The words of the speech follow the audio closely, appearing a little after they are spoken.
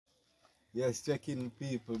Yes, checking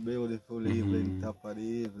people beautiful evening, top of the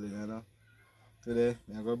evening, you know. Today,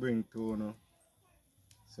 I'm going to bring to you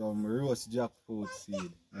some roast jackfruit seed.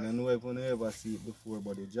 I don't know if you ever see it before,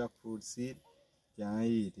 but the jackfruit seed, you can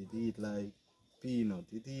eat it. It eat like peanut.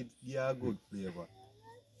 It give a good flavor.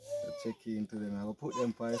 So check into them. I'm going to put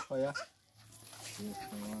them by fire. Yes,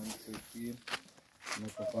 one second.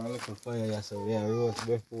 Make up a little fire here, so we have roast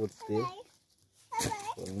breadfruit still.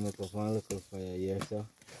 So we make up a little fire here, so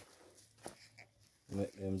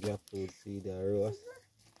make them jackfruit seed and roast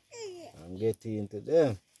and get into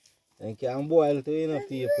them. Then can boil too, you know,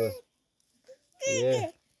 people.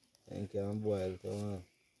 Yeah, then can boil too, man.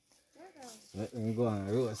 Let them go and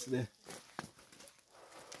roast there.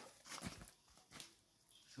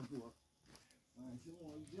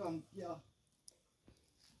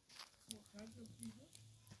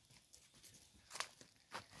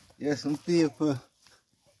 Yes, some people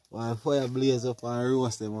want fire blaze up and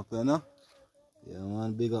roast them up, you know? Yeah,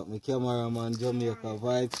 man, big up my cameraman Jamaica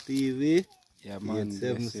Vibes TV. Yeah, man,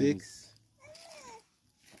 876.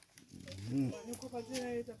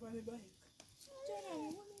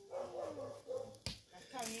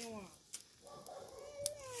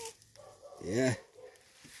 Yeah,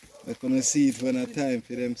 we're gonna see it when it's time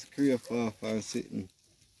for them scrape off and sitting.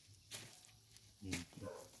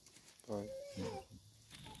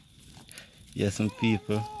 Yeah, some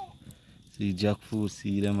people see jackfruit,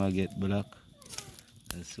 see them I get black.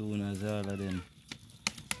 As soon as all of them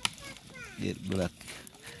get black,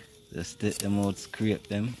 just take them out, scrape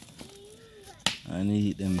them, and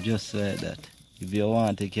eat them just like that. If you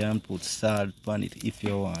want, you can put salt on it if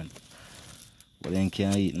you want. But then you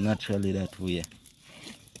can eat naturally that way.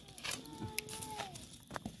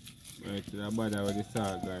 Right, so that bother with the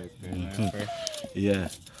salt, guys. Yeah.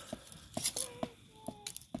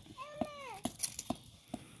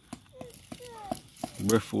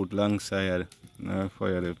 Breadfruit alongside, now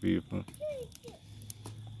fire the people.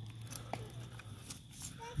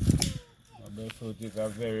 Breadfruit is a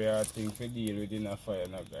very hard thing to deal with in a fire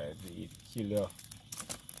now, guys. It kill you.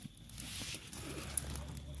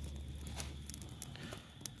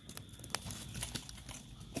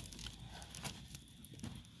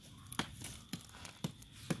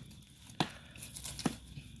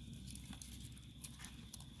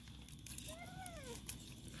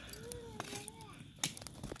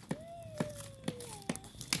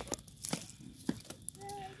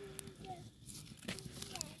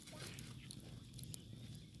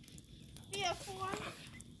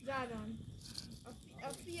 Jordan,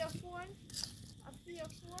 a fear phone.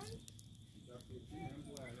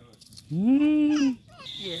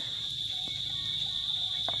 Yeah.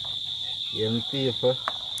 Yeah, my people,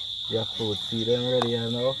 jackfruit seed them ready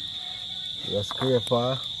now. You scrape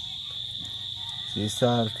off. Sea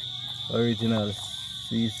salt, original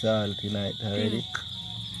sea salt in it already.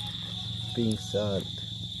 Pink salt.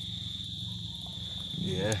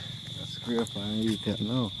 Yeah, scrape and eat it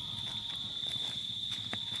now.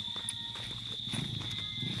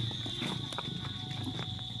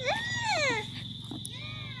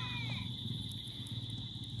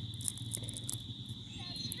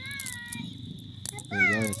 Okay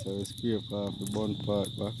guys, so we scrape off the bun part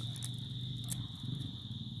back.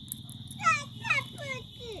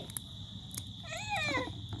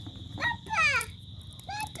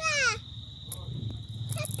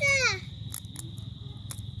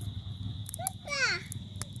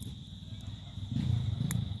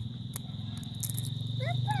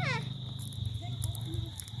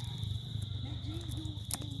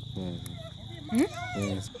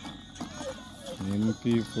 Yes. Many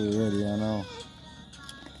people ready now.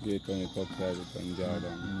 Get on the top side of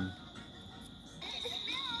Jordan.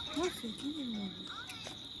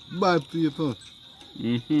 Bad people.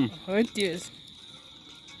 How it is?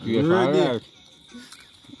 Yes, alright.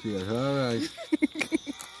 Yes, alright.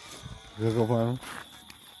 Look up on him.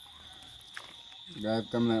 Guys,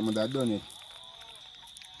 come like my dad done it.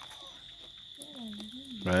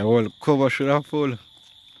 My whole cover should have full.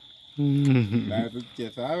 Guys, it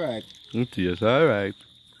tastes alright. It tastes alright.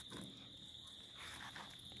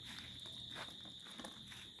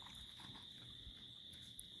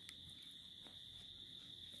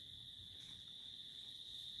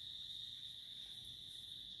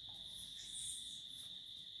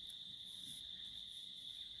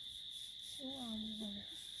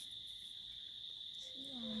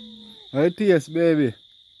 How it tastes, baby?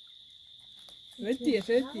 It is.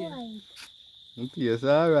 It tastes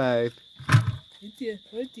alright. It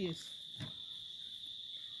is.